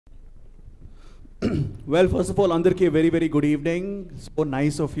Well, first of all, అందరికీ very very good evening. So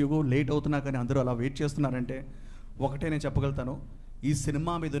nice of you. Late అవుతున్నా కానీ అందరూ అలా వెయిట్ చేస్తున్నారంటే ఒకటే నేను చెప్పగలుగుతాను, ఈ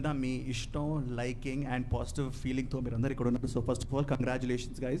సినిమా మీద ఉన్న మీ ఇష్టం, లైకింగ్ అండ్ పాజిటివ్ ఫీలింగ్తో మీరు అందరు ఇక్కడ ఉన్నారు. So first of all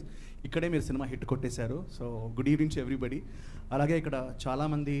congratulations guys, ఇక్కడే మీరు సినిమా హిట్ కొట్టేశారు. So good evening to everybody. అలాగే ఇక్కడ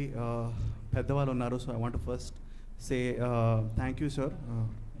చాలామంది పెద్దవాళ్ళు ఉన్నారు. So I want first say thank you sir,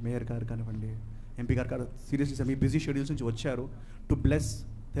 mayor గారు కానివ్వండి, ఎంపీ గారు సీరియస్లీ సార్ మీ బిజీ షెడ్యూల్స్ నుంచి వచ్చారు to bless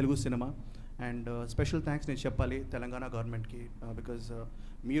Telugu cinema. And special thanks నేను చెప్పాలి తెలంగాణ గవర్నమెంట్కి, బికాజ్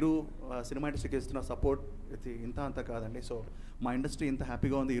మీరు సినిమా ఇండస్ట్రీకి ఇస్తున్న సపోర్ట్ ఇది ఇంత అంత కాదండి. సో మా ఇండస్ట్రీ ఇంత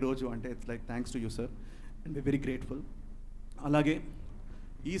హ్యాపీగా ఉంది ఈరోజు అంటే it's like thanks to you sir, and we very grateful. అలాగే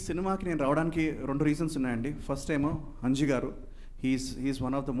ఈ సినిమాకి నేను రావడానికి 2 రీజన్స్ ఉన్నాయండి. ఫస్ట్ ఏమో అంజీ గారు, he's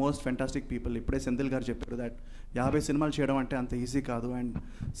one of the most fantastic people. ఇప్పుడే సెంధిల్ గారు చెప్పారు దట్ 50 సినిమాలు చేయడం అంటే అంత ఈజీ కాదు, అండ్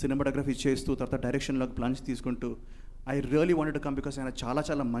సినిమాటోగ్రఫీ చేస్తూ తర్వాత డైరెక్షన్లోకి ప్లాన్స్ తీసుకుంటూ I really wanted to come because ఆయన చాలా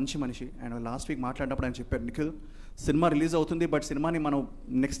చాలా మంచి మనిషి. అండ్ లాస్ట్ వీక్ మాట్లాడినప్పుడు ఆయన చెప్పారు, నిఖిల్ సినిమా రిలీజ్ అవుతుంది బట్ సినిమాని మనం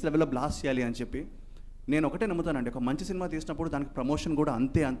నెక్స్ట్ లెవెల్లో బ్లాస్ట్ చేయాలి అని చెప్పి. నేను ఒకటే నమ్ముతానండి, ఒక మంచి సినిమా తీసినప్పుడు దానికి ప్రమోషన్ కూడా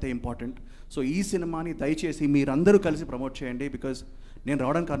అంతే ఇంపార్టెంట్. సో ఈ సినిమాని దయచేసి మీరందరూ కలిసి ప్రమోట్ చేయండి. బికాజ్ నేను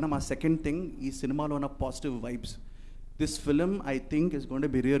రావడానికి కారణం ఆ సెకండ్ థింగ్, ఈ సినిమాలో ఉన్న positive vibes. This film I think is going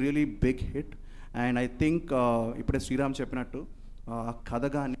to be really big hit. And I think ఇప్పుడే శ్రీరామ్ చెప్పినట్టు కథ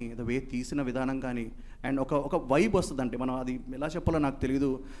కానీ ద వే తీసిన విధానం కానీ అండ్ ఒక వైబ్ వస్తుందంటే, మనం అది ఎలా చెప్పాలో నాకు తెలియదు,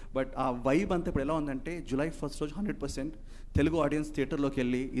 బట్ ఆ వైబ్ అంతా ఇప్పుడు ఎలా ఉందంటే జూలై 1st రోజు 100% తెలుగు ఆడియన్స్ థియేటర్లోకి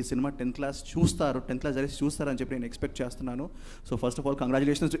వెళ్ళి ఈ సినిమా 10th క్లాస్ చూస్తారు, 10th క్లాస్ డైరీస్ చూస్తారని చెప్పి నేను ఎక్స్పెక్ట్ చేస్తున్నాను. So first of all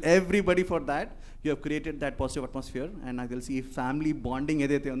congratulations to everybody for that. You have created that positive atmosphere. And నాకు తెలిసి ఈ ఫ్యామిలీ బాండింగ్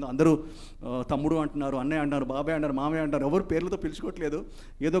ఏదైతే ఉందో, అందరూ తమ్ముడు అంటున్నారు, అన్నయ్య అంటున్నారు, బాబాయ్ అంటారు, మామయ్య అంటారు, ఎవరు పేర్లతో పిలుచుకోవట్లేదు,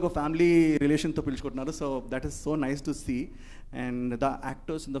 ఏదో ఒక family రిలేషన్తో పిలుచుకుంటున్నారు. So that is so nice to see. And the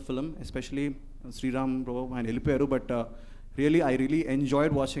actors in the film especially Sriram bro ఆయన వెళ్ళిపోయారు, but I really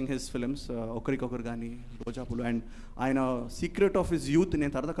enjoyed watching his films. ఒకరికొకరు కానీ రోజాపులు అండ్ ఆయన సీక్రెట్ ఆఫ్ హిస్ యూత్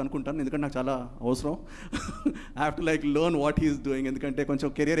నేను తర్వాత కనుక్కుంటాను, ఎందుకంటే నాకు చాలా అవసరం. I have to like learn what he's doing, ఎందుకంటే కొంచెం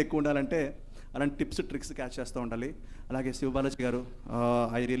కెరియర్ ఎక్కువ ఉండాలంటే అలాంటి టిప్స్ ట్రిక్స్ క్యాచ్ చేస్తూ ఉండాలి. అలాగే శివబాలాజీ గారు,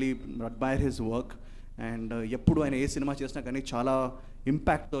 I really admire his work. And ఎప్పుడు ఆయన ఏ సినిమా చేసినా కానీ చాలా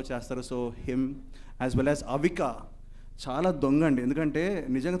ఇంపాక్ట్తో చేస్తారు. So him as well as Avika చాలా దొంగ అండి, ఎందుకంటే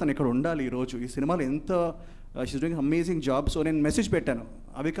నిజంగా తను ఇక్కడ ఉండాలి ఈరోజు ఈ సినిమాలో. ఎంత she's doing amazing job. So నేను మెసేజ్ పెట్టాను,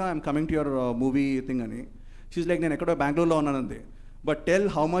 Avika I'm coming to your movie thing అని. షీస్ లైక్ నేను ఎక్కడో బెంగళూరులో ఉన్నానంది, but tell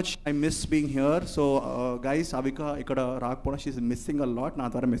how much I miss being here. So guys, Avika ఇక్కడ రాకపోవడం షీఈస్ మిస్సింగ్ అ లాట్. నా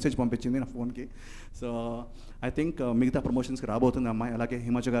ద్వారా మెసేజ్ పంపించింది నా ఫోన్కి. సో ఐ థింక్ మిగతా ప్రమోషన్స్కి రాబోతుంది అమ్మాయి. అలాగే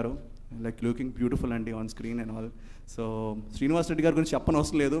హిమజ గారు, లైక్ లుకింగ్ బ్యూటిఫుల్ అండి on screen and all. So Srinivas Reddy గారి గురించి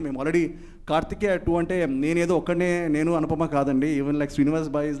చెప్పనవసరం లేదు, మేము ఆల్రెడీ కార్తికేయ 2 అంటే నేనేదో ఒక్కడనే నేను అనుపమ కాదండి, even like Srinivas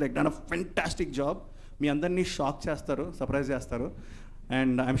bye is like done a fantastic job. మీ అందరినీ షాక్ చేస్తారు, సర్ప్రైజ్ చేస్తారు.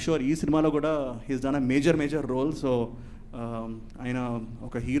 అండ్ ఐఎమ్ షూర్ ఈ సినిమాలో కూడా he's done a major role. So ఆయన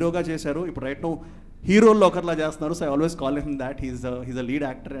ఒక హీరోగా చేశారు, ఇప్పుడు రైట్ నో హీరోల్లో ఒకరిలా చేస్తున్నారు. So I always call him that. He's a lead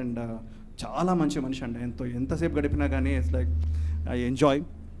actor and చాలా మంచి మనిషి అండి. ఎంతసేపు గడిపినా కానీ it's like I enjoy.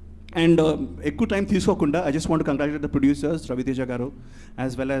 And ఎక్కువ టైం తీసుకోకుండా I just want to congratulate the producers Raviteja గారు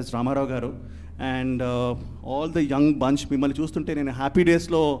యాజ్ వెల్ యాజ్ రామారావు గారు and all the young bunch. మిమ్మల్ని చూస్తుంటే నేను హ్యాపీ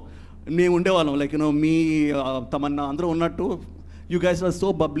డేస్లో మేము ఉండేవాళ్ళం, లైక్ యూనో మీ తమన్నా అందరూ ఉన్నట్టు. You guys are so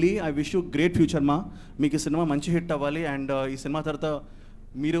Babli. I wish you great future మా. మీకు ఈ సినిమా మంచి హిట్ అవ్వాలి అండ్ ఈ సినిమా తర్వాత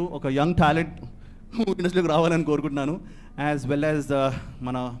మీరు ఒక యంగ్ టాలెంట్ ఇండస్ట్రీలోకి రావాలని కోరుకుంటున్నాను. యాజ్ వెల్ యాజ్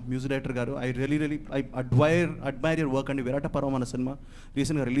మన మ్యూజిక్ డైరెక్టర్ గారు, ఐ అడ్మైర్ యువర్ వర్క్ అండి. విరాట పర్వం మన సినిమా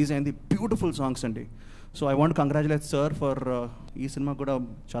రీసెంట్గా రిలీజ్ అయింది, బ్యూటిఫుల్ సాంగ్స్ అండి. So I want congratulate sir for ఈ సినిమా కూడా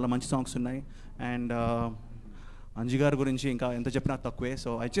చాలా మంచి సాంగ్స్ ఉన్నాయి. అండ్ అంజీ గారి గురించి ఇంకా ఎంత చెప్పినా తక్కువే. So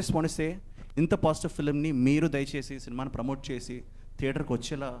I just want say, ఇంత పాజిటివ్ ఫిల్మ్ని మీరు దయచేసి సినిమాని ప్రమోట్ చేసి థియేటర్కి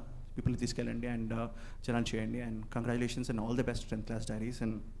వచ్చేలా పీపుల్ని తీసుకెళ్ళండి అండ్ చలాన్ చేయండి. And congratulations and all the best 10th class diaries.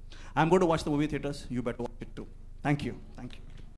 And I'm going to watch the movie theatres. You better watch it two. Thank you.